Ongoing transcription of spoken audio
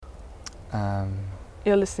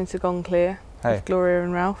You're listening to Gone Clear with Gloria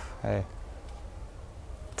and Ralph. Hey.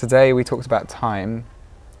 Today we talked about time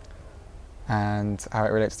and how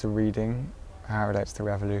it relates to reading, how it relates to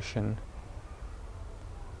revolution.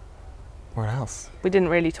 What else? We didn't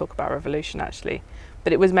really talk about revolution actually,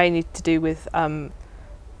 but it was mainly to do with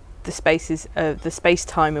the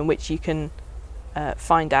space-time in which you can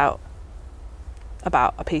find out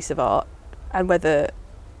about a piece of art, and whether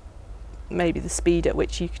maybe the speed at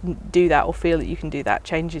which you can do that or feel that you can do that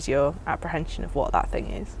changes your apprehension of what that thing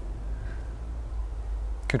is.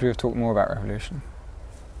 Could we have talked more about revolution?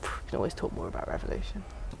 We can always talk more about revolution.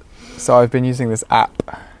 So I've been using this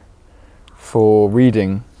app for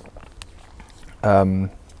reading called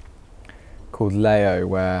Leo,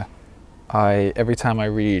 where every time I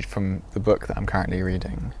read from the book that I'm currently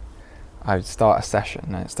reading, I start a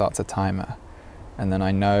session and it starts a timer, and then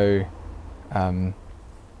I know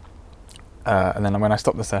and then when I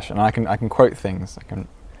stop the session, I can quote things. I can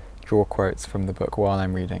draw quotes from the book while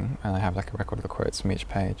I'm reading, and I have like a record of the quotes from each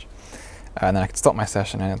page. And then I can stop my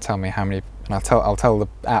session and it'll tell me how many, and I'll tell the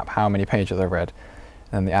app how many pages I've read,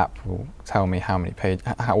 and then the app will tell me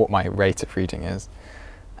what my rate of reading is,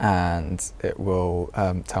 and it will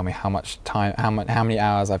tell me how much time, how many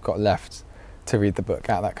hours I've got left to read the book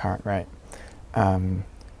at that current rate.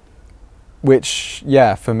 Which,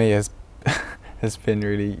 for me has been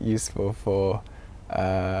really useful for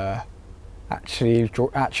actually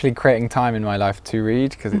creating time in my life to read,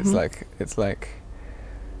 because it's like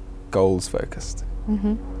goals focused.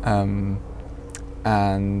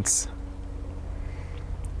 And so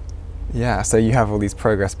you have all these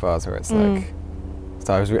progress bars where it's like,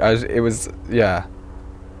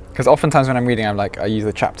 because oftentimes when I'm reading, I use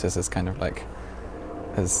the chapters as kind of like,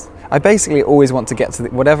 I basically always want to get to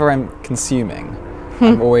whatever I'm consuming.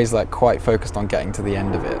 I'm always like quite focused on getting to the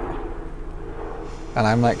end of it, and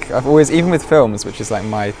I'm like, I've always, even with films, which is like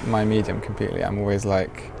my medium completely, I'm always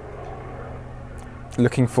like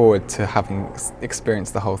looking forward to having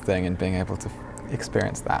experienced the whole thing and being able to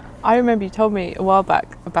experience that. I remember you told me a while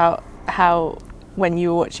back about how when you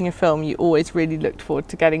were watching a film, you always really looked forward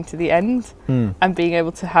to getting to the end and being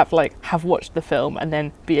able to have watched the film and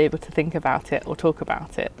then be able to think about it or talk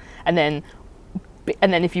about it, and then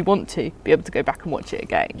if you want to, be able to go back and watch it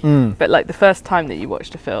again. But like the first time that you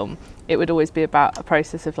watched a film, it would always be about a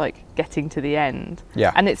process of like getting to the end.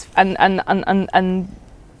 Yeah. And it's and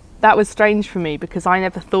that was strange for me, because I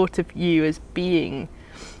never thought of you as being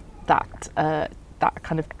that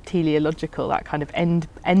kind of teleological, that kind of end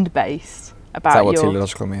based about. Is that what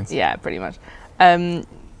teleological means? Yeah, pretty much. The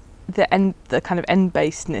kind of end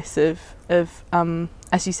basedness of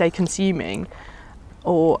as you say, consuming,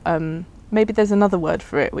 or maybe there's another word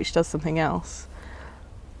for it which does something else.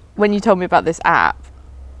 When you told me about this app,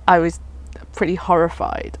 I was pretty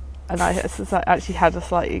horrified, and I actually had a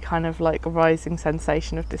slightly kind of like a rising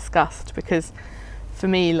sensation of disgust, because for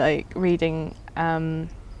me, like, reading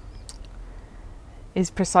is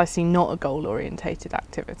precisely not a goal-orientated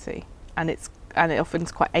activity, and it often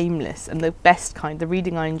is quite aimless. And the best kind, the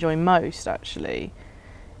reading I enjoy most actually,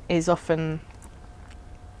 is often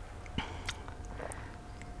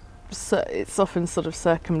it's often sort of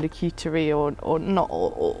circumlocutory or not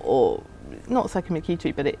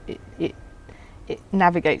circumlocutory, but it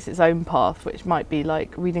navigates its own path, which might be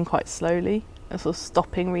like reading quite slowly, and sort of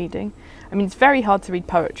stopping reading. I mean, it's very hard to read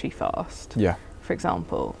poetry fast. Yeah. For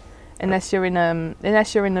example, unless you're in a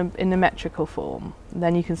metrical form,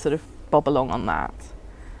 then you can sort of bob along on that.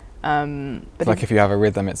 But like if you have a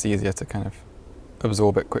rhythm, it's easier to kind of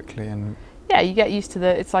absorb it quickly and. Yeah, you get used to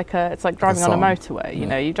it's like driving on a motorway. You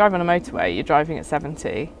know, you drive on a motorway, you're driving at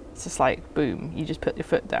 70. It's just like boom, you just put your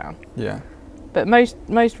foot down. Yeah. But most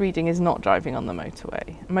reading is not driving on the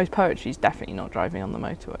motorway. Most poetry is definitely not driving on the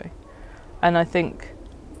motorway. And I think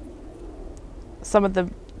some of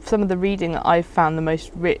the reading that I've found the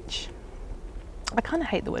most rich, I kind of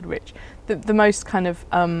hate the word rich, the most kind of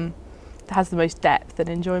that has the most depth and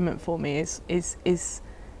enjoyment for me is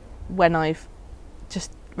when I've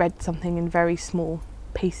just read something in very small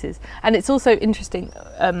pieces. And it's also interesting,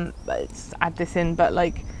 let's add this in, but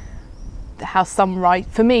like how some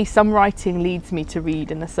writing leads me to read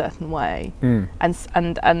in a certain way, and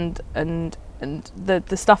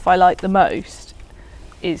the stuff I like the most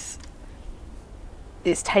is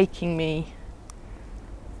taking me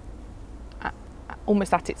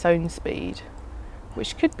almost at its own speed,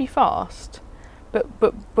 which could be fast,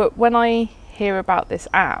 but when I hear about this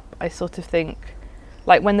app, I sort of think,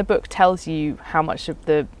 like when the book tells you how much of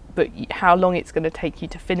the book, how long it's going to take you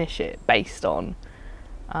to finish it, based on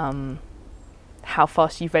how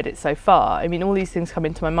fast you've read it so far. I mean, all these things come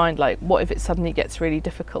into my mind, like, what if it suddenly gets really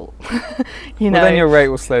difficult? You know. Well, then your rate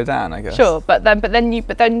will slow down, I guess. Sure, but then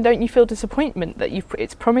don't you feel disappointment that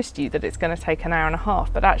it's promised you that it's going to take an hour and a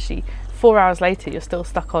half, but actually 4 hours later you're still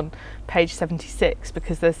stuck on page 76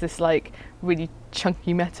 because there's this like really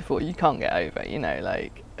chunky metaphor you can't get over, you know,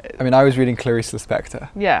 like. I mean, I was reading Clarice Lispector.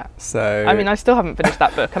 Yeah. So. I mean, I still haven't finished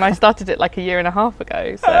that book, and I started it like a year and a half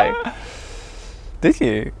ago. So. Did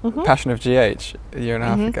you? Mm-hmm. Passion of GH a year and a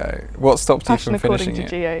half ago. What stopped Passion you from according finishing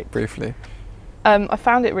to it? GH. Briefly. I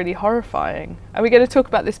found it really horrifying. Are we going to talk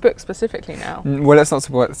about this book specifically now? Well, let's not talk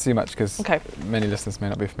about it too much because Okay. many listeners may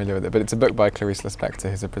not be familiar with it. But it's a book by Clarice Lispector,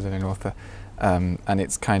 who's a Brazilian author, and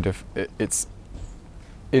it's kind of it's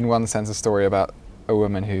in one sense a story about a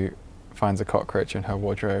woman who finds a cockroach in her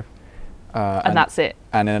wardrobe, And that's it.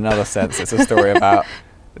 And in another sense, it's a story about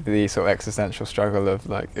the sort of existential struggle of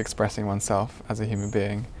like expressing oneself as a human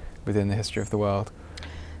being within the history of the world.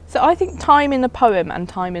 So I think time in a poem and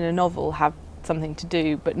time in a novel have something to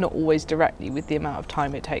do, but not always directly, with the amount of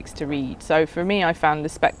time it takes to read. So for me, I found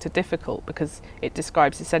Lispector difficult because it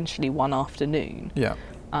describes essentially one afternoon. Yeah.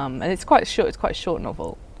 And it's quite short. It's quite a short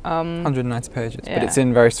novel. 190 pages, but yeah. it's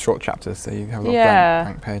in very short chapters, so you have a lot of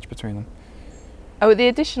blank page between them. Oh, the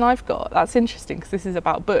edition I've got, that's interesting because this is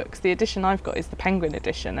about books. The edition I've got is the Penguin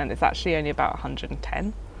edition, and it's actually only about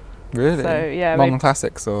 110. Really? So, yeah. Modern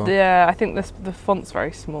classics, or? Yeah, I think the font's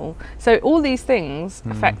very small. So all these things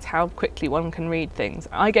affect how quickly one can read things.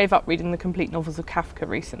 I gave up reading the complete novels of Kafka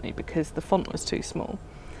recently because the font was too small.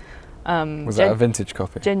 Was that a vintage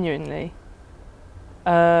copy? Genuinely.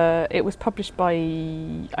 It was published by,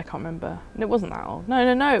 I can't remember. No, it wasn't that old.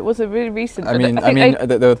 No. It was a really recent. I mean, no,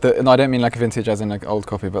 I don't mean like a vintage as in like old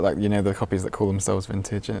copy, but like, you know, the copies that call themselves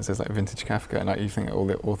vintage, and it says like Vintage Kafka, and like you think all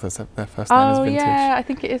the authors have their first name as vintage. Oh yeah, I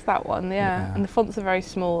think it is that one. Yeah, and the fonts are very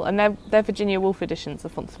small, and they're Virginia Woolf editions. The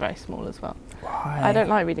fonts are very small as well. Why? I don't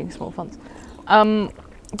like reading small fonts.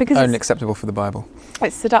 Because only acceptable for the Bible.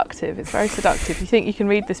 It's seductive. It's very seductive. You think you can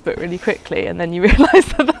read this book really quickly, and then you realise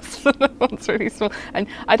that the font's really small. And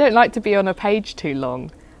I don't like to be on a page too long.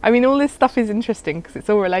 I mean, all this stuff is interesting because it's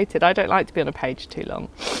all related. I don't like to be on a page too long.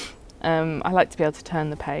 I like to be able to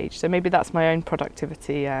turn the page. So maybe that's my own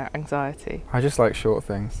productivity anxiety. I just like short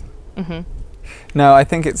things. Mm-hmm. No, I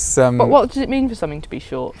think it's. But what does it mean for something to be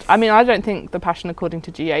short? I mean, I don't think The Passion According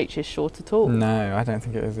to GH is short at all. No, I don't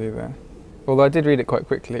think it is either. Although I did read it quite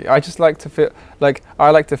quickly. I just like to feel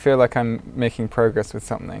like I'm making progress with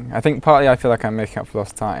something. I think partly I feel like I'm making up for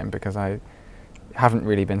lost time because I haven't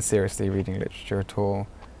really been seriously reading literature at all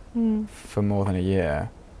for more than a year.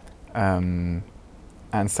 And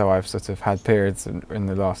so I've sort of had periods in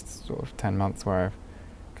the last sort of 10 months where I've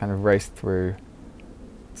kind of raced through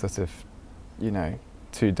sort of, you know,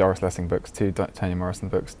 2 Doris Lessing books, 2 Toni Morrison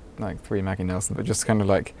books, like 3 Maggie Nelson, but just kind of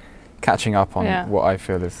like catching up on what I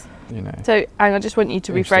feel is, you know. So, and I just want you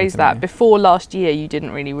to rephrase that. Before last year, you didn't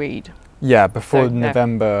really read. Yeah, before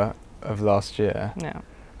November of last year,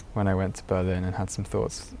 when I went to Berlin and had some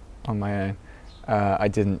thoughts on my own, I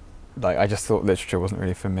didn't, like, I just thought literature wasn't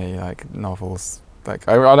really for me, like novels. Like,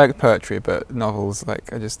 I like poetry, but novels,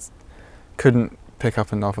 like, I just couldn't pick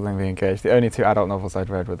up a novel and be engaged. The only 2 adult novels I'd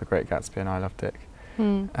read were The Great Gatsby and I Love Dick.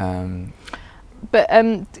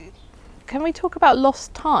 Can we talk about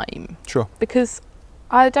lost time? Sure. Because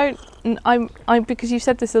because you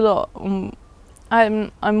said this a lot.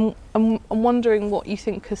 I'm wondering what you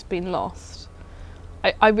think has been lost.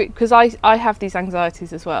 Because I have these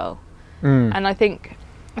anxieties as well, and I think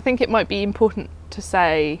it might be important to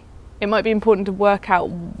say, it might be important to work out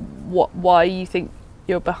why you think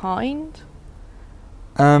you're behind,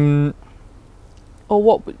 or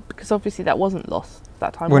what, because obviously that wasn't lost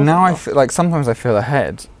that time. Well, now I feel like sometimes I feel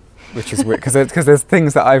ahead, which is weird because there's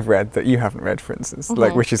things that I've read that you haven't read, for instance,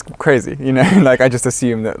 like, which is crazy, you know. Like, I just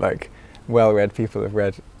assume that like well-read people have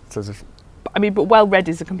read sort of. I mean, but well-read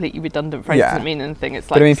is a completely redundant phrase. Doesn't mean anything. It's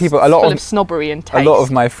like, but I mean, full of snobbery and taste. A lot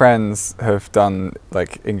of my friends have done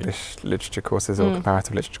like English literature courses or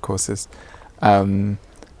comparative literature courses, and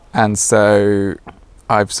so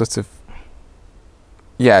I've sort of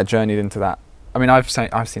journeyed into that. I mean, I've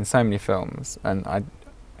seen so many films, and I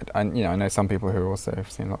you know, I know some people who also have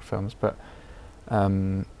seen a lot of films, but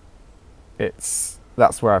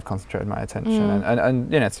that's where I've concentrated my attention.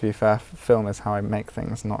 And you know, to be fair, film is how I make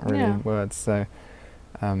things, not really words. So,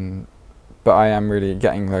 but I am really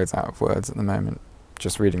getting loads out of words at the moment,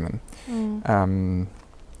 just reading them.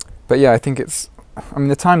 But yeah, I think I mean,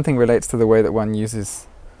 the time thing relates to the way that one uses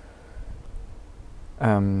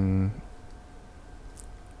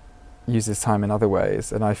uses time in other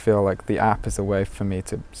ways, and I feel like the app is a way for me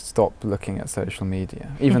to stop looking at social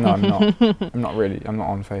media, even though I'm not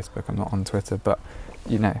on Facebook, I'm not on Twitter, but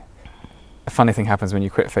you know, a funny thing happens when you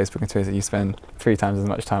quit Facebook and Twitter, you spend 3 times as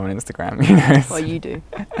much time on Instagram, you know. Well, you do.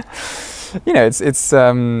 You know, it's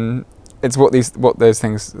what those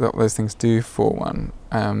things do for one.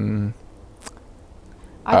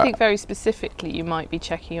 I think very specifically you might be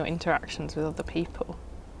checking your interactions with other people.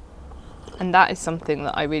 And that is something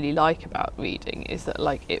that I really like about reading, is that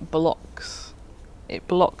like it blocks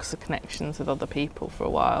the connections with other people for a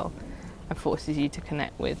while and forces you to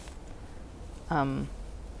connect with a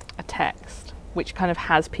text which kind of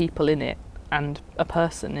has people in it and a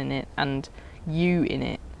person in it and you in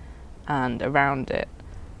it and around it.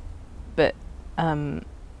 But I mean,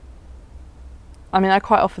 I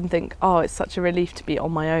quite often think, oh, it's such a relief to be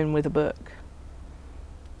on my own with a book,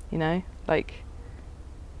 you know, like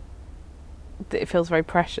it feels very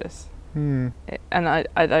precious. And I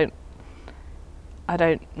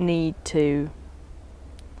don't need to.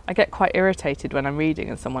 I get quite irritated when I'm reading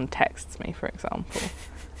and someone texts me, for example.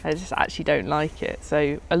 I just actually don't like it.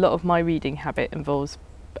 So a lot of my reading habit involves,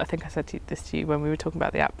 I think I said this to you when we were talking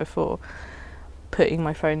about the app before, putting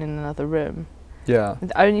my phone in another room. Yeah.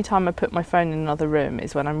 The only time I put my phone in another room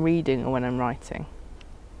is when I'm reading or when I'm writing.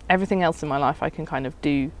 Everything else in my life I can kind of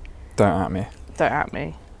do. Don't at me.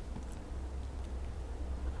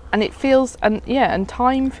 And it feels, and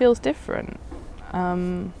time feels different.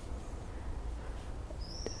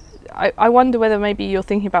 I wonder whether maybe you're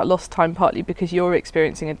thinking about lost time partly because you're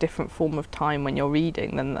experiencing a different form of time when you're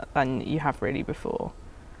reading than you have really before.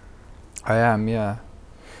 I am, yeah.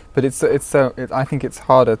 But I think it's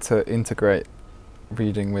harder to integrate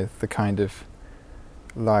reading with the kind of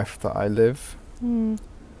life that I live. And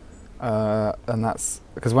that's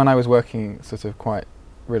because when I was working sort of quite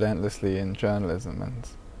relentlessly in journalism, and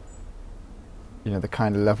you know, the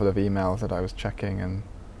kind of level of emails that I was checking,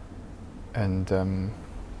 and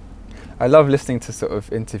I love listening to sort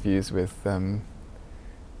of interviews with I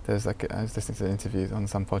was listening to interviews on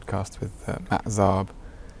some podcast with Matt Zarb,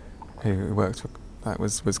 who worked for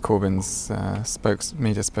was Corbyn's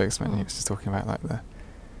media spokesman. He was just talking about like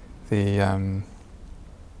the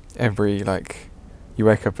every, like, you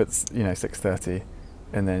wake up at 6:30,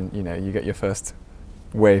 and then you get your first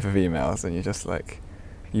wave of emails, and you just like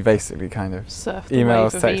you basically kind of surf the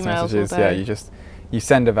emails, wave of text emails messages. all day. Yeah, you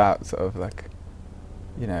send about sort of like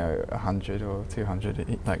 100 or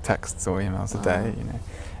 200 like texts or emails a day,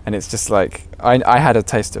 and it's just like I had a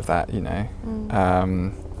taste of that,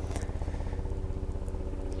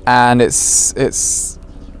 and it's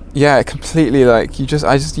completely like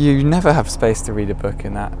you never have space to read a book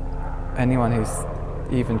in that. Anyone who's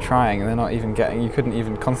even trying, they're not even getting, you couldn't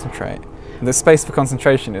even concentrate. And the space for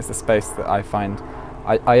concentration is the space that I find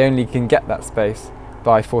I only can get that space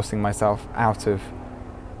by forcing myself out of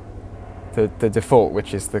the default,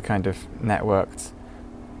 which is the kind of networked,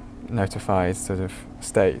 notified sort of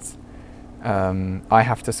state. I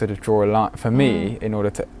have to sort of draw a line. For me, in order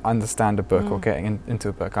to understand a book or getting into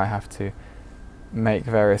a book, I have to make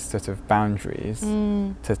various sort of boundaries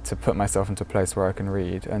to put myself into a place where I can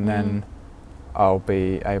read, and then I'll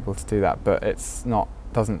be able to do that. But it's not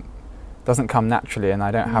doesn't come naturally, and I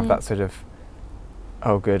don't have that sort of,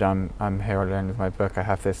 oh good, I'm here alone with my book. I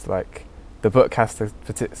have this like, the book has to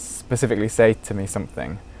specifically say to me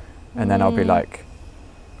something, and then I'll be like,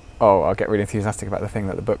 oh, I'll get really enthusiastic about the thing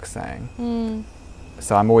that the book's saying.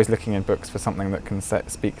 So I'm always looking in books for something that can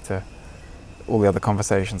speak to all the other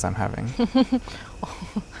conversations I'm having.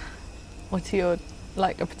 What's your,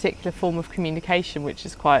 like, a particular form of communication which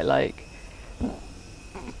is quite like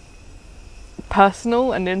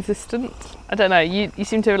personal and insistent? I don't know, you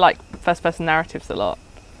seem to like first person narratives a lot.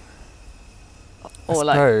 Or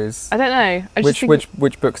I suppose. I don't know.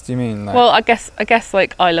 Which books do you mean? Like? Well, I guess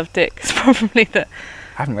like I Love Dick is probably the.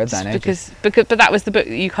 I haven't read that in ages. But that was the book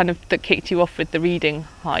that kicked you off with the reading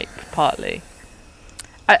hype, partly.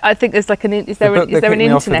 I think there's like is there an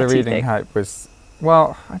internet the reading thing? Hype was,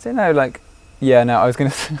 well, I don't know, like, I was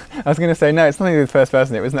gonna say no, it's nothing with first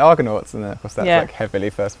person. It was the Argonauts, and of course that's like heavily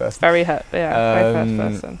first person. Very first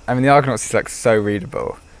person. I mean, the Argonauts is like so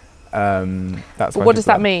readable. That's what does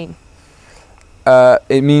that mean?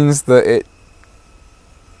 It means that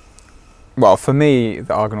well, for me,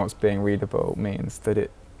 the Argonauts being readable means that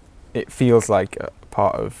it feels like a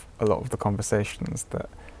part of a lot of the conversations that.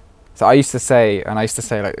 So I used to say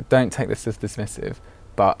like, don't take this as dismissive,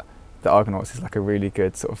 but the Argonauts is like a really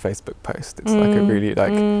good sort of Facebook post. It's like a really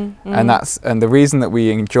like, and the reason that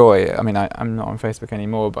we enjoy it. I mean, I'm not on Facebook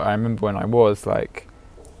anymore, but I remember when I was like,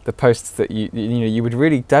 the posts that you would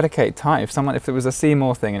really dedicate time. If it was a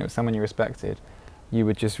Seymour thing and it was someone you respected, you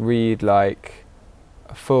would just read like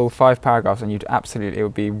a full 5 paragraphs, and it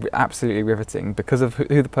would be absolutely riveting because of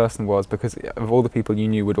who the person was, because of all the people you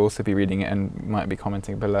knew would also be reading it and might be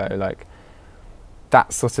commenting below. Like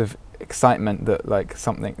that sort of excitement that like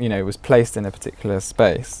something was placed in a particular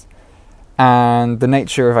space. And the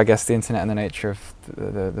nature of, I guess, the internet and the nature of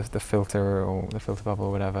the filter or the filter bubble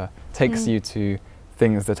or whatever takes you to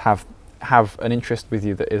things that have an interest with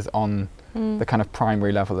you that is on the kind of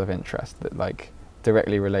primary level of interest that like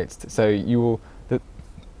directly relates to. So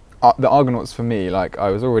the Argonauts for me, like I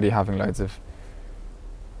was already having loads of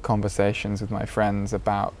conversations with my friends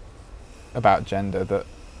about gender that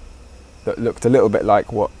looked a little bit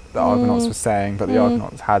like what the Argonauts were saying, but the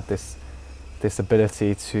Argonauts had this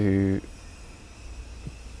ability to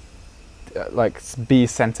like be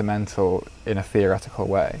sentimental in a theoretical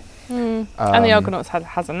way. And the Argonauts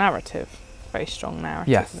has a narrative, very strong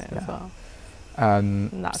narrative in it as well.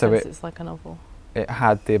 In that sense, it's like a novel. It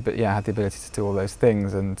had the ability to do all those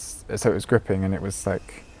things, and so it was gripping, and it was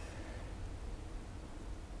like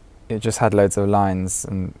it just had loads of lines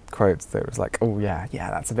and quotes that was like, oh yeah,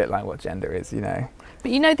 that's a bit like what gender is,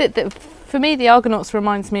 But that for me, the Argonauts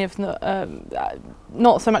reminds me of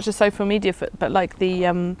not so much a social media, but like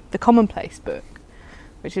the Commonplace book,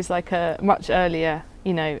 which is like a much earlier,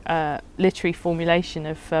 literary formulation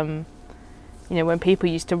of, when people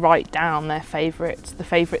used to write down the favourite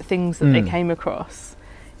things that they came across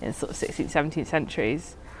in sort of 16th, 17th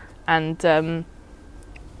centuries, and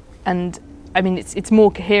I mean, it's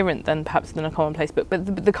more coherent than a Commonplace book,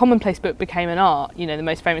 but the Commonplace book became an art. The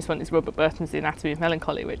most famous one is Robert Burton's The Anatomy of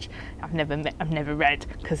Melancholy, which I've never read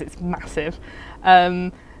because it's massive.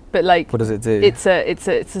 But like, what does it do? It's a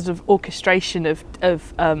sort of orchestration of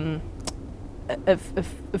a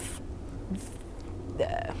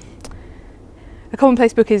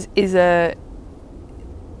Commonplace book it's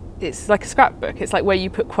like a scrapbook. It's like where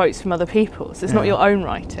you put quotes from other people. So it's not your own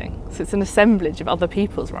writing. So it's an assemblage of other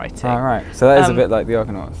people's writing. Oh, right. So that is a bit like the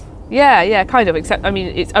Argonauts. Yeah, kind of. Except, I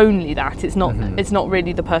mean, it's only that. It's not. It's not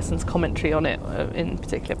really the person's commentary on it in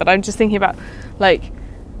particular. But I'm just thinking about, like,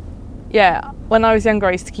 when I was younger,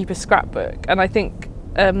 I used to keep a scrapbook, and I think,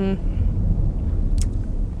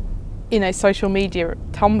 social media,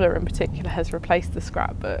 Tumblr in particular, has replaced the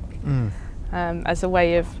scrapbook as a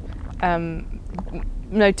way of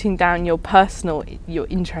noting down your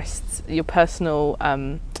interests, your personal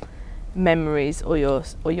memories, or your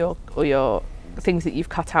things that you've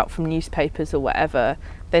cut out from newspapers or whatever.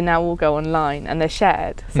 They now all go online and they're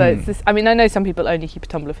shared. So it's this. I mean, I know some people only keep a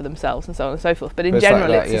Tumblr for themselves and so on and so forth, but in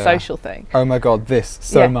general, it's a social thing. Oh my God, this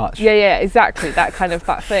so much. Yeah, exactly. That kind of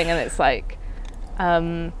that thing, and it's like,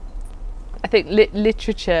 I think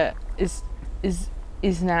literature is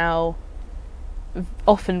now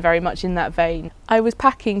often very much in that vein. I was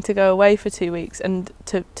packing to go away for 2 weeks, and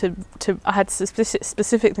I had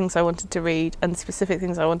specific things I wanted to read and specific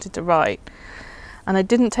things I wanted to write, and I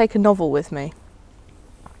didn't take a novel with me.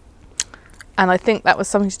 And I think that was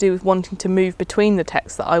something to do with wanting to move between the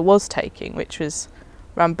texts that I was taking, which was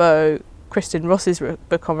Rimbaud, Kristin Ross's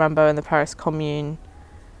book on Rimbaud and the Paris Commune,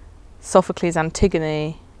 Sophocles'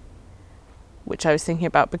 Antigone, which I was thinking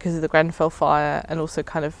about because of the Grenfell fire, and also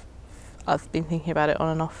kind of I've been thinking about it on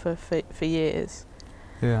and off for years.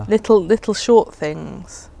 Yeah. Little short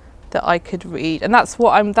things that I could read, and that's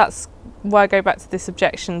why I go back to this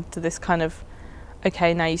objection to this kind of,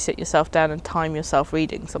 okay, now you sit yourself down and time yourself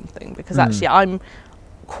reading something, because actually I'm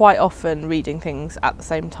quite often reading things at the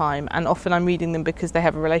same time, and often I'm reading them because they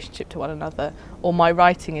have a relationship to one another, or my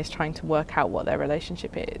writing is trying to work out what their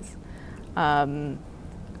relationship is, and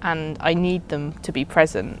I need them to be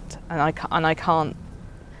present, and I can't.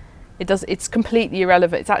 It's completely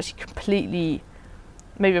irrelevant. It's actually completely,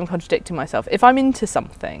 maybe I'm contradicting myself. If I'm into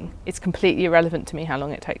something, it's completely irrelevant to me how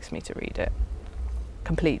long it takes me to read it.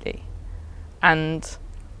 Completely. And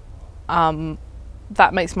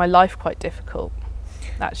that makes my life quite difficult,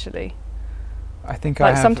 actually. I think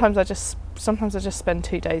sometimes I just spend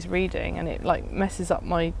 2 days reading, and it like messes up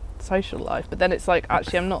my social life. But then it's like,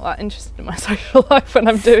 actually, I'm not that interested in my social life when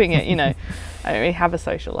I'm doing it. I don't really have a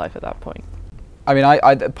social life at that point. I mean,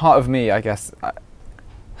 I part of me, I guess,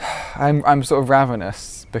 I'm sort of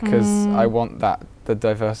ravenous because I want the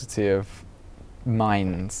diversity of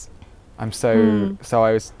minds. I'm so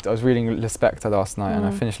I was reading Le Spectre last night, and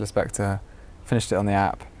I finished Le Spectre, finished it on the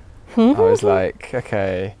app. I was like,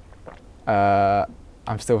 okay,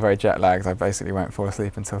 I'm still very jet lagged. I basically won't fall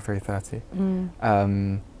asleep until 3:30.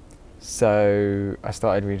 So I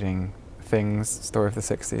started reading Things, Story of the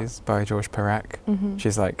 60s by George Perec, which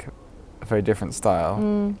is like a very different style.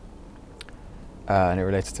 Mm. And it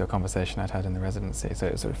related to a conversation I'd had in the residency, so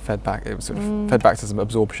it sort of fed back. It was sort of fed back to some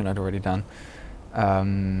absorption I'd already done.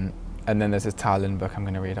 And then there's this Tao Lin book I'm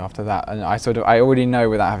going to read after that, and I already know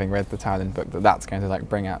without having read the Tao Lin book that that's going to like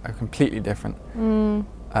bring out a completely different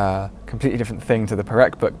thing to the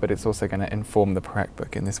Perec book, but it's also going to inform the Perec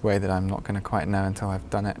book in this way that I'm not going to quite know until I've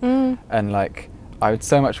done it. And like I would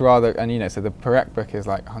so much rather, and you know, so the Perec book is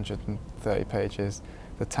like 130 pages.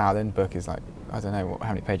 The Tao Lin book is like, I don't know how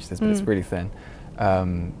many pages it is, but it's really thin.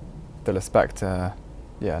 The Lispector,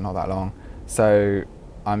 not that long. So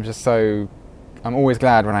I'm always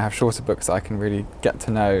glad when I have shorter books that I can really get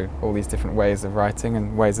to know all these different ways of writing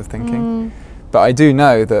and ways of thinking. But I do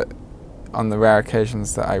know that on the rare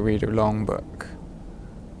occasions that I read a long book,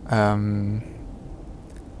 not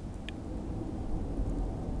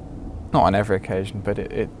on every occasion, but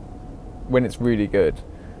it when it's really good,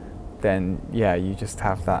 then you just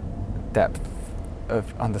have that depth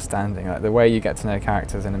of understanding, like the way you get to know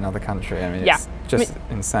characters in another country. I mean, it's just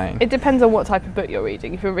insane. It depends on what type of book you're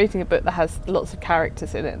reading. If you're reading a book that has lots of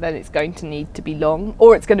characters in it, then it's going to need to be long,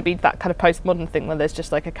 or it's going to be that kind of postmodern thing where there's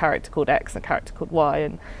just like a character called X and a character called Y,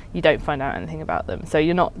 and you don't find out anything about them. So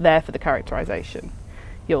you're not there for the characterization.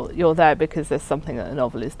 You're there because there's something that the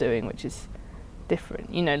novel is doing which is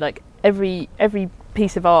different. You know, like every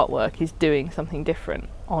piece of artwork is doing something different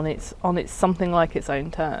on its something like its own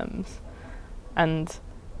terms. And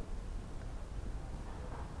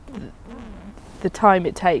the time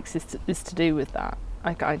it takes is to do with that.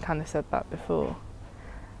 I kind of said that before.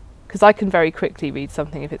 Because I can very quickly read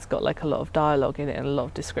something if it's got like a lot of dialogue in it and a lot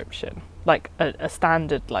of description, like a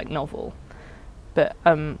standard like novel. But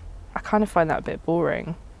I kind of find that a bit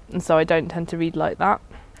boring, and so I don't tend to read like that.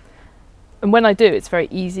 And when I do, it's very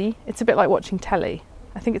easy. It's a bit like watching telly.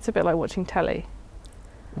 I think it's a bit like watching telly.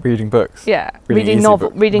 Reading books. Yeah, reading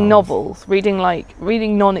novels, reading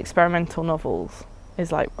non-experimental novels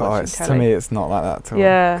is like watching telly. To me, it's not like that at all.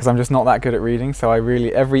 Yeah, because I'm just not that good at reading. So I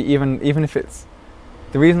really even if it's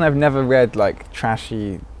the reason I've never read like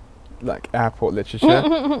trashy, like airport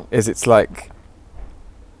literature is it's like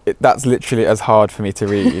that's literally as hard for me to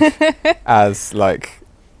read as like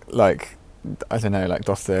I don't know, like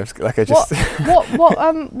Dostoevsky. Like I just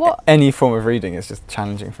what any form of reading is just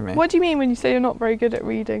challenging for me. What do you mean when you say you're not very good at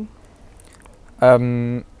reading?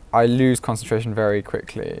 I lose concentration very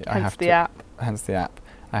quickly. Hence the app.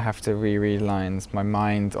 I have to reread lines. My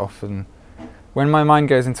mind often, when my mind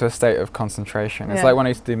goes into a state of concentration, it's like when I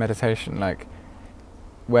used to do meditation. Like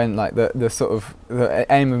when like the sort of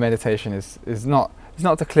the aim of meditation is not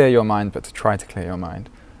to clear your mind, but to try to clear your mind.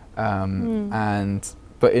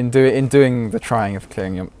 But in doing the trying to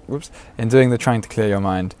clear your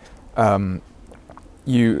mind,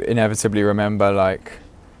 you inevitably remember like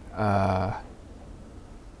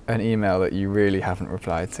an email that you really haven't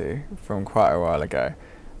replied to from quite a while ago,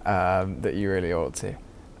 that you really ought to.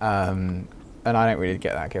 And I don't really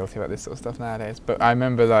get that guilty about this sort of stuff nowadays. But I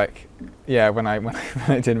remember like, when I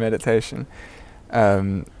did meditation,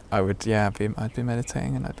 I'd be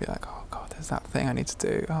meditating and I'd be like, oh God, there's that thing I need to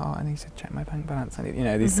do. Oh, I need to check my bank balance. I need,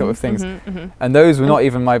 these sort of things. And those were not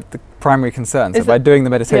even the primary concerns. So by doing the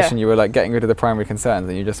meditation, you were like getting rid of the primary concerns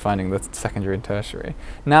and you're just finding the secondary and tertiary.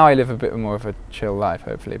 Now I live a bit more of a chill life,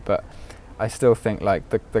 hopefully, but I still think like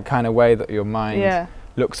the kind of way that your mind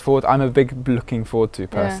looks forward. I'm a big looking forward to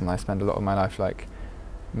person. I spend a lot of my life like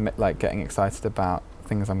getting excited about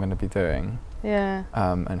things I'm going to be doing.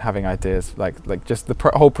 And having ideas, like just the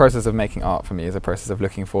whole process of making art for me is a process of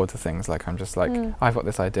looking forward to things. Like I'm just like, I've got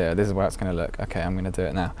this idea, this is where it's going to look, okay, I'm going to do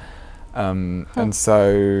it now. And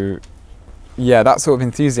so that sort of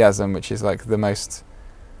enthusiasm, which is like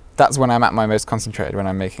that's when I'm at my most concentrated, when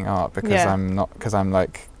I'm making art, because I'm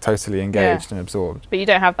like totally engaged and absorbed. But you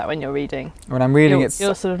don't have that when you're reading. When I'm reading, you're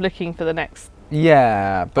sort of looking for the next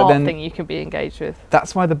but art then thing you can be engaged with.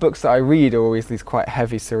 That's why the books that I read are always these quite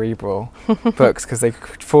heavy cerebral books, because they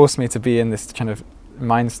force me to be in this kind of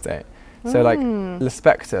mind state. So like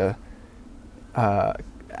Lispector, Elfriede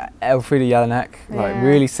Jelinek, like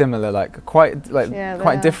really similar, like quite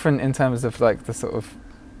different in terms of like the sort of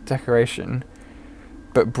decoration,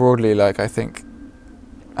 but broadly like I think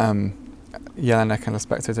Jelinek and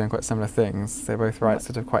Lispector are doing quite similar things. They both write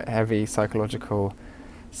sort of quite heavy psychological,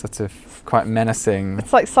 sort of quite menacing.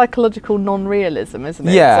 It's like psychological non-realism, isn't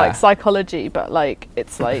it? Yeah. It's like psychology, but like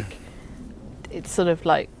it's sort of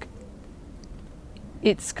like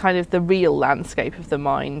it's kind of the real landscape of the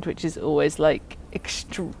mind, which is always like it's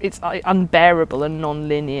unbearable and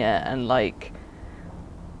non-linear and like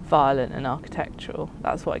violent and architectural.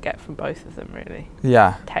 That's what I get from both of them, really.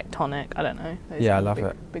 Yeah. Tectonic, I don't know. Those Yeah, I are love big,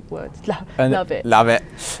 it. Big words. Love it.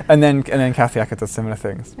 And then Kathy Acker does similar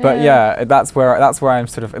things. But Yeah. that's where I'm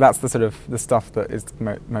sort of, that's the stuff that is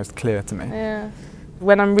most clear to me. Yeah.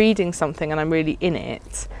 When I'm reading something and I'm really in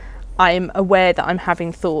it, I'm aware that I'm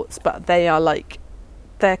having thoughts, but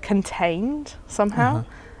they're contained somehow.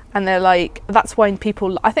 Uh-huh. And they're like, I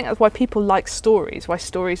think that's why people like stories, why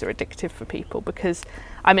stories are addictive for people, because,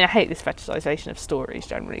 I mean, I hate this fetishization of stories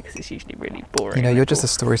generally, because it's usually really boring. You know, you're just a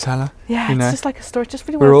storyteller. Yeah, you know? It's just like a story, just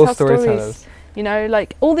really We're want all to tell storytellers. stories. You know,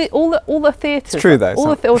 like all the theatres. It's true though.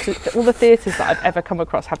 All the theatres that I've ever come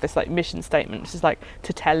across have this like mission statement, which is like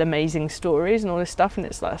to tell amazing stories and all this stuff, and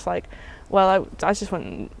it's like, well, I just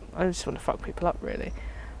want to fuck people up, really.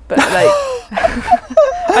 But like,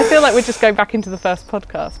 I feel like we're just going back into the first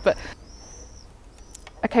podcast. But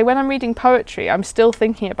okay, when I'm reading poetry, I'm still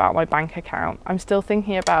thinking about my bank account. I'm still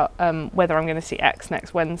thinking about whether I'm going to see X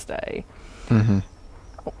next Wednesday. Mm-hmm.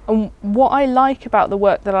 And what I like about the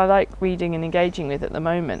work that I like reading and engaging with at the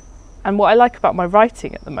moment, and what I like about my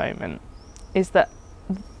writing at the moment, is that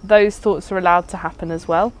those thoughts are allowed to happen as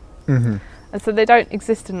well. Mm-hmm. And so they don't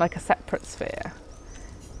exist in like a separate sphere.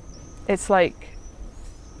 It's like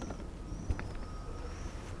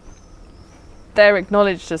they're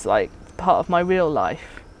acknowledged as like part of my real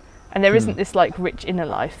life, and there isn't this like rich inner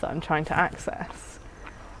life that I'm trying to access.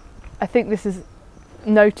 I think this is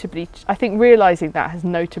realising that has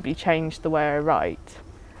notably changed the way I write,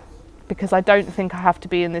 because I don't think I have to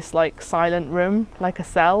be in this like silent room, like a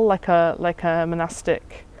cell, like a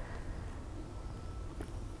monastic.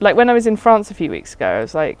 Like when I was in France a few weeks ago, I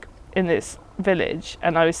was like in this village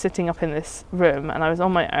and I was sitting up in this room and I was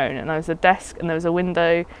on my own, and there was a desk and there was a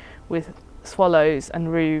window with swallows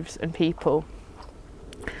and roofs and people.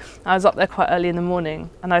 I was up there quite early in the morning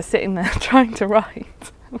and I was sitting there trying to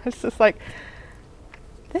write. I was just like,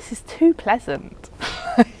 this is too pleasant.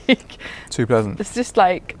 Too pleasant. It's just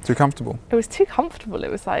like... Too comfortable. It was too comfortable. It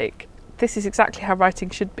was like, this is exactly how writing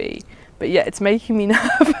should be, but yet it's making me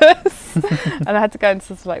nervous. And I had to go and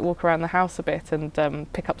sort of like walk around the house a bit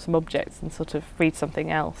and pick up some objects and sort of read something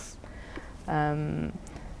else.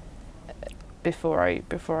 Before I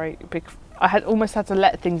had almost had to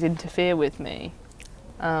let things interfere with me.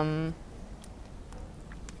 I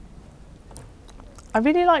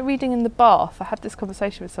really like reading in the bath. I had this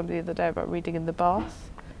conversation with somebody the other day about reading in the bath,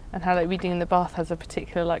 and how like reading in the bath has a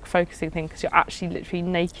particular like focusing thing, because you're actually literally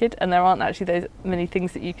naked and there aren't actually those many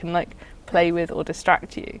things that you can like play with or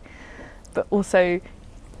distract you. But also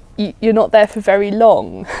you're not there for very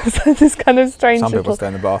long. So this kind of strange Some people little... stay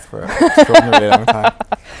in the bath for an extraordinarily long time.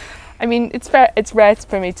 I mean, it's rare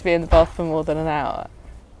for me to be in the bath for more than an hour.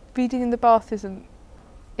 Reading in the bath isn't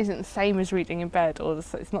the same as reading in bed, or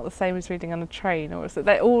it's not the same as reading on a train, or so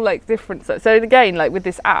they're all like different. So again, like with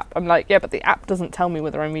this app, I'm like, yeah, but the app doesn't tell me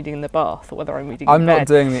whether I'm reading in the bath or whether I'm reading in bed. I'm not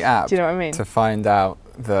doing the app. Do you know what I mean? To find out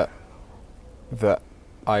that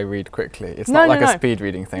I read quickly. It's not like a speed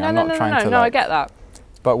reading thing. I'm not trying to. No, I get that.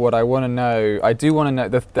 But what I want to know, I do want to know.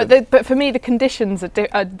 But for me, the conditions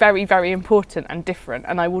are very, very important and different,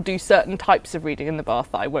 and I will do certain types of reading in the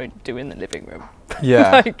bath that I won't do in the living room.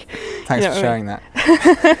 Yeah. Like, thanks for sharing that.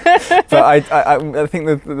 But I think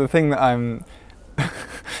the thing that I'm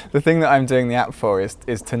the thing that I'm doing the app for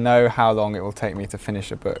is to know how long it will take me to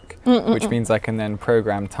finish a book, which means I can then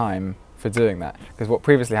program time for doing that. Because what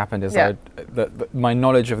previously happened is my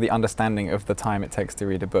knowledge of the understanding of the time it takes to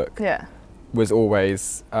read a book was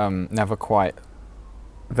always never quite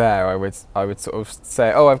there. I would sort of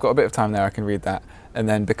say, oh, I've got a bit of time there, I can read that, and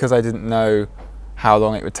then because I didn't know how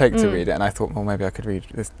long it would take to read it, and I thought, well, maybe I could read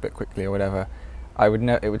this bit quickly or whatever, I would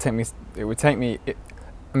know it would take me.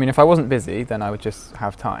 I mean, if I wasn't busy, then I would just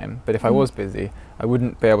have time. But if I was busy, I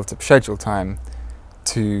wouldn't be able to schedule time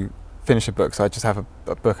to finish a book. So I'd just have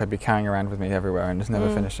a book I'd be carrying around with me everywhere and just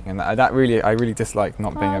never finishing. And I really dislike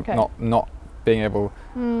not being able.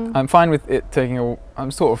 I'm fine with it taking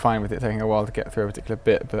I'm sort of fine with it taking a while to get through a particular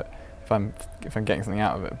bit. But if I'm getting something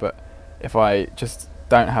out of it, but if I just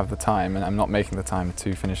don't have the time and I'm not making the time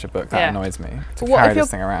to finish a book, that annoys me to carry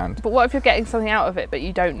this thing around. But what if you're getting something out of it but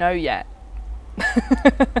you don't know yet?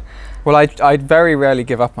 Well, I very rarely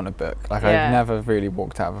give up on a book. Like I've never really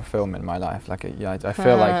walked out of a film in my life. Like I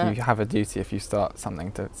feel like you have a duty if you start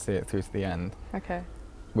something to see it through to the end. Okay.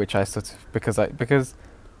 Which I sort of because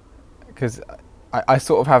I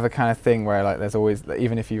sort of have a kind of thing where like there's always,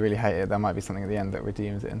 even if you really hate it, there might be something at the end that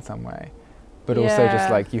redeems it in some way. But also just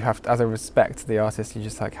like you have to, as a respect to the artist, you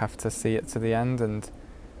just like have to see it to the end, and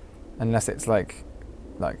unless it's like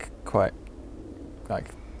quite like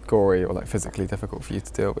gory or like physically difficult for you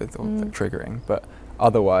to deal with or like, triggering. But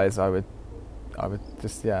otherwise, I would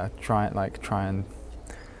just try and.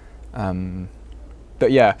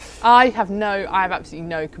 But yeah, I have absolutely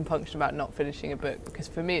no compunction about not finishing a book, because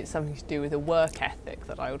for me it's something to do with a work ethic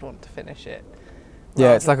that I would want to finish it.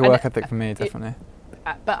 Yeah, it's like a work ethic for me, definitely.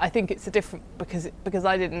 But I think it's a different, because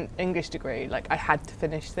I did an English degree, like I had to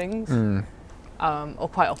finish things, or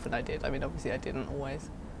quite often I did. I mean, obviously I didn't always,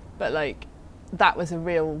 but like that was a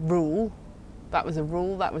real rule. That was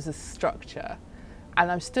a structure,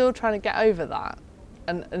 and I'm still trying to get over that.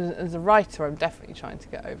 And as a writer, I'm definitely trying to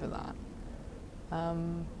get over that. I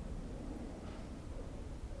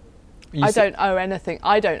don't owe anything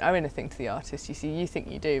to the artist. You see, you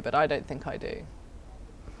think you do, but I don't think I do.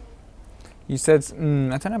 You said, I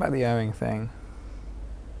don't know about the owing thing.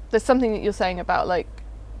 There's something that you're saying about like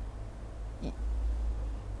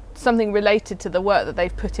something related to the work that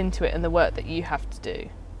they've put into it and the work that you have to do.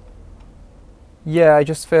 Yeah, I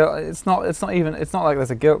just feel it's not like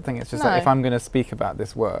there's a guilt thing. It's just like if I'm going to speak about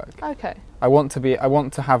this work, okay, I want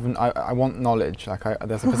knowledge. Like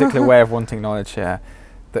there's a particular way of wanting knowledge here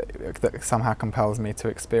that somehow compels me to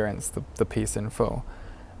experience the piece in full,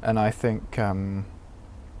 and I think. You're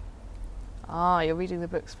reading the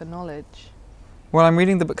books for knowledge. Well, I'm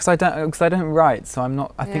reading the book because I don't write, so I'm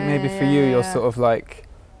not. I think maybe for you, you're sort of like,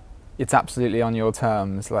 it's absolutely on your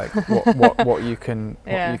terms, like what you can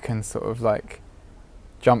sort of like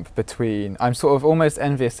jump between. I'm sort of almost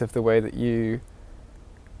envious of the way that you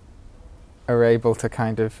are able to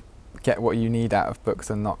kind of get what you need out of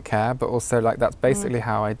books and not care, but also like that's basically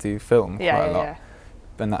how I do film quite a lot.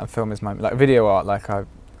 And that film is my like video art. Like I'll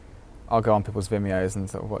go on people's Vimeos and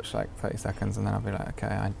sort of watch like 30 seconds, and then I'll be like,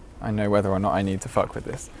 okay, I know whether or not I need to fuck with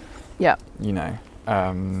this. Yeah. You know.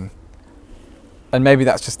 And maybe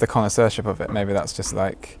that's just the connoisseurship of it. Maybe that's just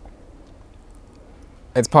like,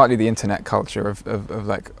 it's partly the internet culture of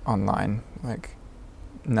like online, like,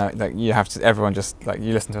 no, like you have to, everyone just like,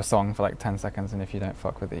 you listen to a song for like 10 seconds and if you don't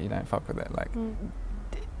fuck with it, you don't fuck with it. Like,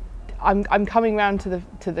 I'm coming round to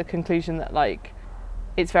the conclusion that like,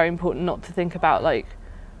 it's very important not to think about like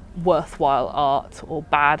worthwhile art or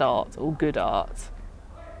bad art or good art.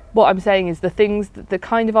 What I'm saying is the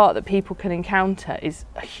kind of art that people can encounter is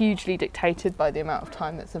hugely dictated by the amount of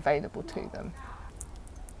time that's available to them.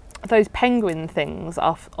 Those penguin things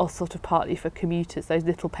are sort of partly for commuters, those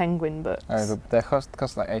little penguin books. Oh, they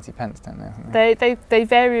cost like 80 pence, don't they? They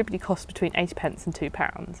variably cost between 80 pence and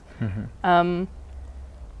 £2. Mm-hmm.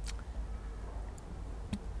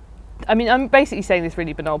 I mean, I'm basically saying this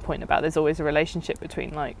really banal point about there's always a relationship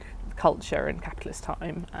between like culture and capitalist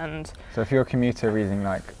time, and so if you're a commuter reading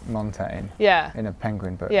like Montaigne in a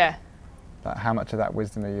penguin book, like how much of that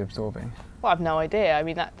wisdom are you absorbing? Well, I've no idea. I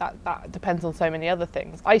mean, that depends on so many other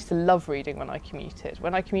things. I used to love reading when I commuted.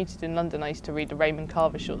 When I commuted in London, I used to read a Raymond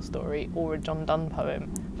Carver short story or a John Donne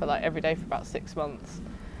poem for like every day for about 6 months.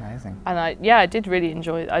 Amazing. And I did really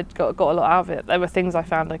enjoy it. I got a lot out of it. There were things I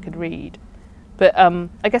found I could read. But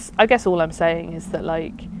I guess all I'm saying is that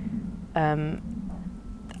like I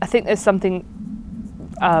think there's something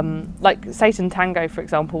like Satan Tango, for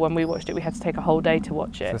example. When we watched it, we had to take a whole day to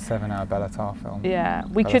watch it. It's a 7-hour Béla Tarr film. Yeah,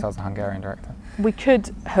 Béla a Hungarian director. We could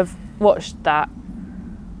have watched that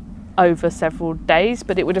over several days,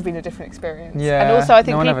 but it would have been a different experience. Yeah, and also I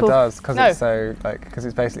think no one people ever does because it's so like because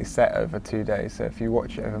it's basically set over 2 days. So if you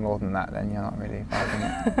watch it over more than that, then you're not really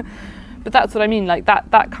vibing it. But that's what I mean. Like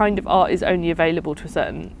that kind of art is only available to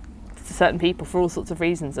certain people for all sorts of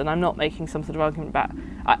reasons, and I'm not making some sort of argument about.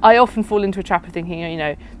 I often fall into a trap of thinking, you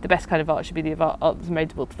know, the best kind of art should be the art that's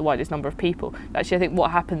available to the widest number of people. Actually, I think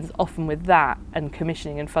what happens often with that and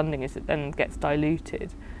commissioning and funding is it then gets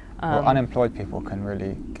diluted. Well, unemployed people can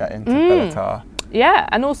really get into Béla Tarr. Yeah,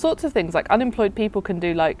 and all sorts of things. Like unemployed people can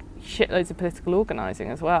do like shitloads of political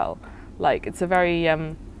organising as well. Like it's a very.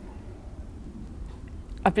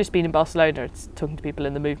 I've just been in Barcelona talking to people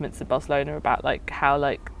in the movements of Barcelona about like how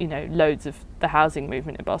like, you know, loads of the housing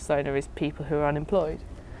movement in Barcelona is people who are unemployed.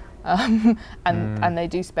 And they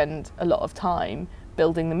do spend a lot of time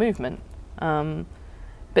building the movement.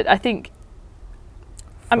 But I think...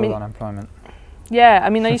 Full unemployment. Yeah,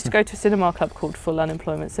 I mean, I used to go to a cinema club called Full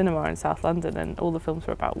Unemployment Cinema in South London, and all the films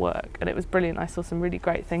were about work, and it was brilliant. I saw some really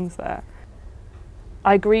great things there.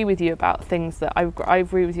 I agree with you about things that I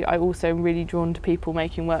agree with you. I'm also really drawn to people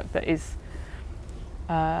making work that is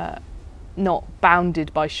not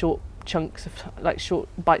bounded by short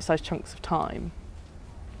bite-sized chunks of time.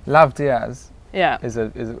 Lav Diaz is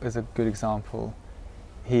a good example.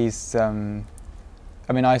 He's I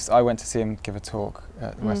mean, I went to see him give a talk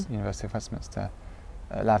at the University of Westminster.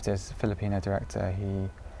 Lav Diaz is a Filipino director.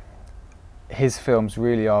 his films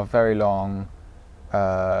really are very long.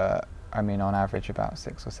 I mean, on average, about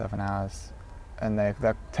 6 or 7 hours, and they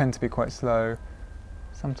tend to be quite slow.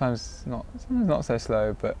 Sometimes not so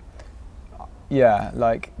slow, but yeah,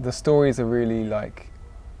 like the stories are really like,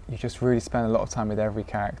 you just really spend a lot of time with every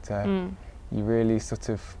character. You really sort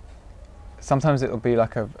of, sometimes it'll be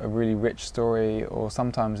like a really rich story, or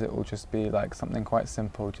sometimes it will just be like something quite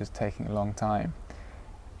simple, just taking a long time.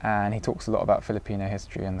 And he talks a lot about Filipino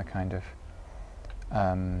history and the kind of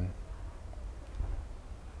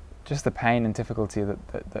just the pain and difficulty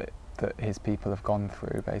that his people have gone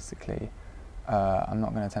through, basically. I'm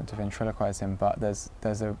not going to attempt to ventriloquize him, but there's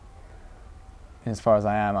a, as far as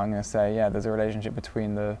I'm going to say, yeah, there's a relationship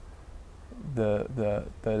between the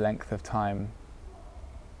length of time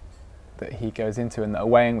that he goes into and the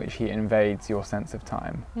way in which he invades your sense of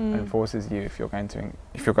time and forces you,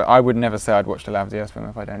 I would never say I'd watched a Lavaux Diaz film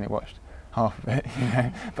if I'd only watched half of it, you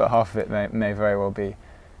know, but half of it may very well be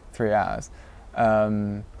 3 hours.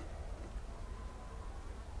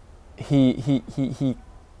 He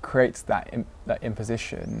creates that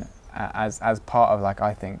imposition as part of, like,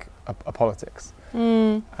 I think, a politics,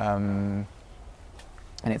 and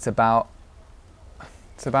it's about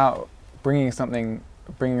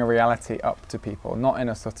bringing a reality up to people, not in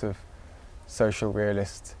a sort of social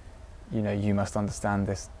realist, you know, you must understand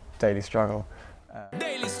this daily struggle.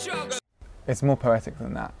 It's more poetic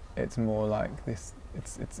than that. It's more like this.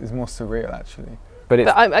 It's more surreal, actually. But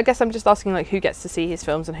I guess I'm just asking, like, who gets to see his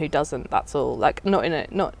films and who doesn't. That's all. Like, not in a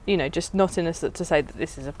to say that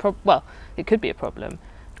this is a problem. Well, it could be a problem.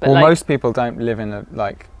 But well, like, most people don't live in a,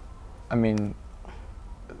 like, I mean,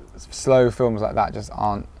 slow films like that just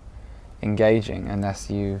aren't engaging unless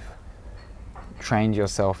you've trained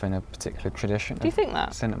yourself in a particular tradition. Do you think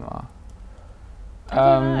that? Cinema. I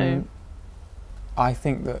don't know. I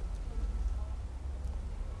think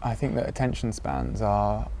that attention spans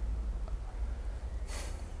are.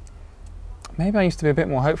 Maybe I used to be a bit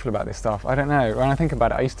more hopeful about this stuff. I don't know. When I think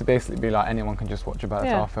about it, I used to basically be like, anyone can just watch a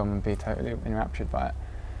Belatar film and be totally enraptured by it.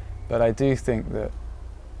 But I do think that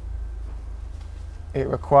it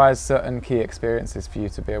requires certain key experiences for you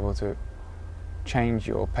to be able to change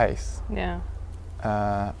your pace. Yeah.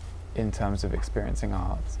 In terms of experiencing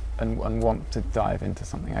art and want to dive into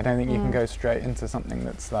something. I don't think you can go straight into something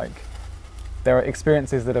that's like. There are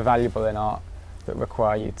experiences that are valuable in art that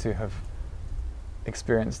require you to have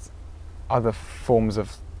experienced other forms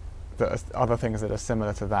of other things that are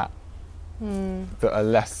similar to that, that are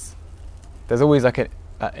less. There's always like an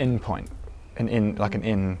in point, an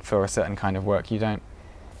in for a certain kind of work.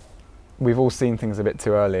 We've all seen things a bit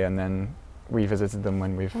too early and then revisited them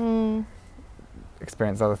when we've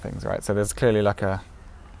experienced other things, right? So there's clearly like a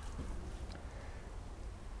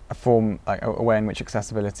form, like a way in which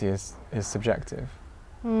accessibility is subjective.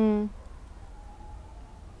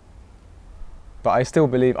 But I still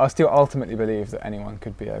ultimately believe that anyone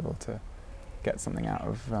could be able to get something out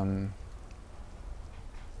of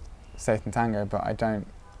Satan Tango, but I don't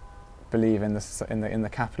believe in the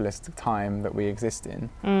capitalist time that we exist in.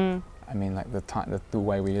 I mean, like the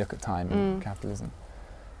way we look at time in capitalism,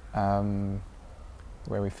 the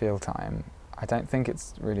way we feel time. I don't think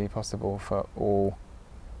it's really possible for all,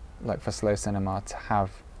 like for slow cinema, to have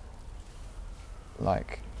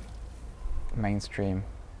like mainstream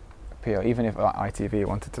appeal. Even if ITV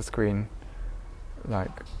wanted to screen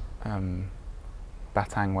like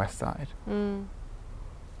Batang West Side, film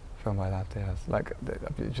by Lavaux Diaz, like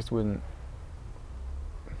it just wouldn't.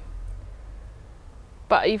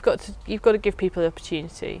 But you've got to give people the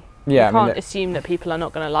opportunity. Yeah, you can't assume that people are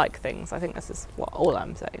not going to like things. I think this is all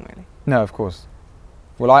I'm saying, really. No, of course.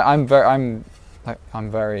 Well, I'm very.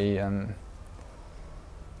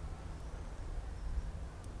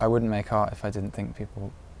 I wouldn't make art if I didn't think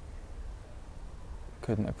people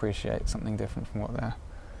couldn't appreciate something different from what they're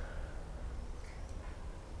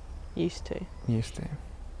used to.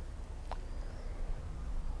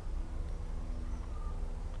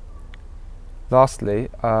 Lastly,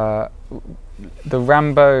 the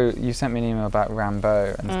Rambo, you sent me an email about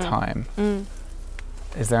Rambo and time.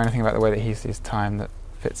 Is there anything about the way that he sees time that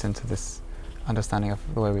fits into this understanding of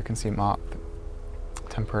the way we consume art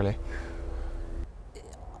temporally?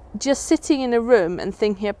 Just sitting in a room and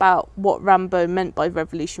thinking about what Rambo meant by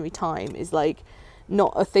revolutionary time is like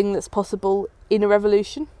not a thing that's possible in a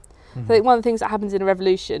revolution. So I think one of the things that happens in a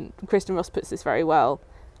revolution, Kristen Ross puts this very well,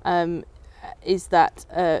 is that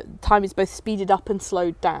time is both speeded up and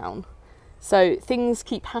slowed down. So things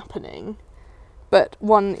keep happening, but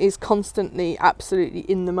one is constantly absolutely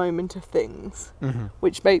in the moment of things,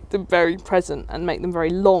 which make them very present and make them very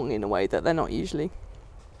long in a way that they're not usually.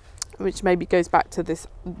 which maybe goes back to this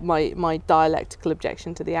my dialectical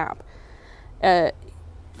objection to the app.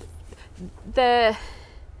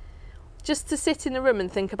 Just to sit in a room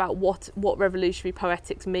and think about what revolutionary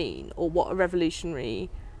poetics mean, or what a revolutionary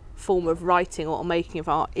form of writing or making of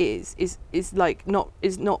art is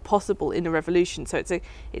not possible in a revolution. So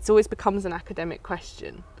it's always becomes an academic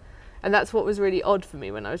question, and that's what was really odd for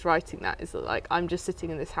me when I was writing that, is that like I'm just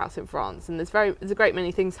sitting in this house in France, and there's a great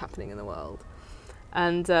many things happening in the world,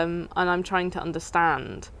 and I'm trying to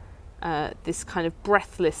understand this kind of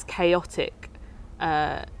breathless, chaotic,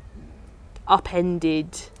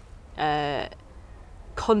 upended,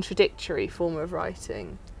 contradictory form of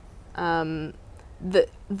writing,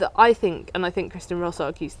 that I think, and I think Kristen Ross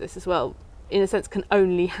argues this as well, in a sense can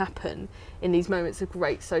only happen in these moments of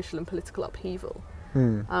great social and political upheaval.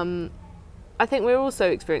 I think we're also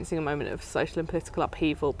experiencing a moment of social and political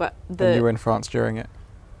upheaval, but and you were in France during it?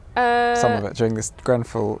 Some of it, during this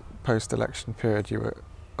Grenfell post-election period, you were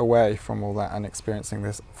away from all that and experiencing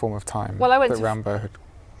this form of time that Rimbaud had.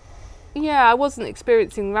 Yeah, I wasn't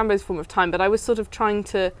experiencing Rimbaud's form of time, but I was sort of trying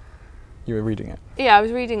to... You were reading it? Yeah, I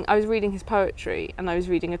was reading his poetry, and I was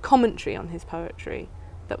reading a commentary on his poetry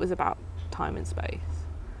that was about time and space.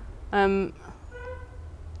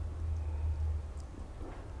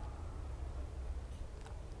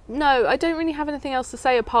 No, I don't really have anything else to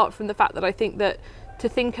say apart from the fact that I think that to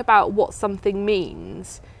think about what something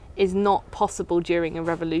means is not possible during a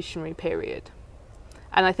revolutionary period.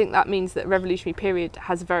 And I think that means that revolutionary period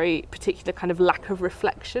has a very particular kind of lack of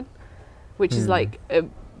reflection, which is like,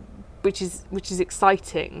 which is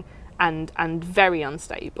exciting and very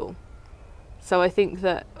unstable. So I think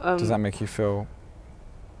that... Does that make you feel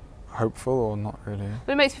hopeful or not really?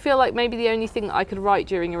 It makes me feel like maybe the only thing that I could write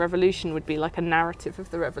during a revolution would be like a narrative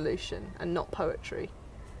of the revolution and not poetry.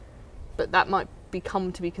 But that might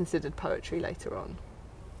become to be considered poetry later on.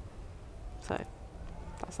 So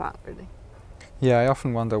that's that really. Yeah, I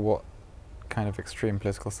often wonder what kind of extreme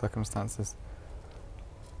political circumstances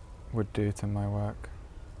would do to my work.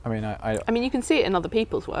 I mean, you can see it in other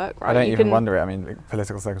people's work, right? I don't even wonder it. I mean,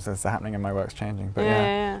 political circumstances are happening and my work's changing. But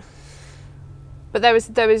yeah. But there is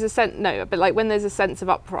a sense, but like when there's a sense of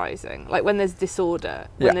uprising, like when there's disorder,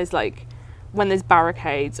 when there's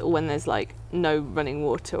barricades, or when there's like no running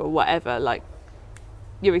water or whatever, like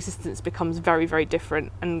your existence becomes very, very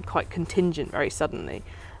different and quite contingent very suddenly.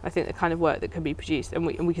 I think the kind of work that can be produced, and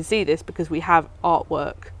we can see this because we have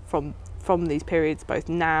artwork from these periods, both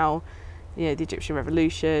now, the Egyptian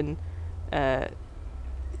Revolution, the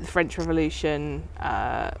French Revolution,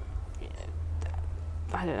 I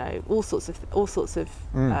don't know, all sorts of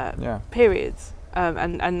periods,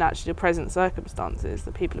 and actually the present circumstances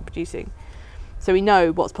that people are producing. So we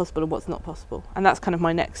know what's possible and what's not possible, and that's kind of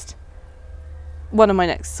one of my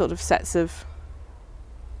next sort of sets of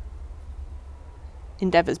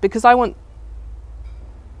endeavours, because I want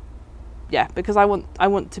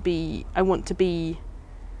to be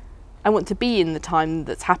in the time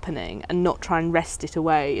that's happening and not try and wrest it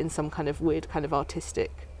away in some kind of weird kind of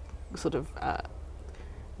artistic sort of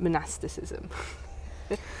monasticism.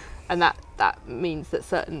 And that means that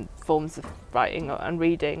certain forms of writing and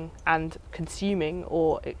reading and consuming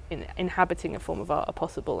or inhabiting a form of art are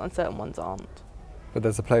possible and certain ones aren't. But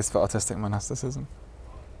there's a place for artistic monasticism?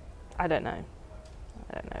 I don't know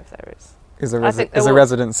if there is. Is a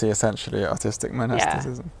residency essentially artistic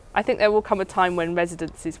monasticism? Yeah. I think there will come a time when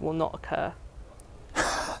residencies will not occur.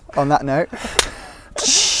 On that note,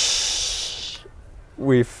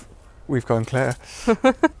 we've gone clear.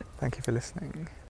 Thank you for listening.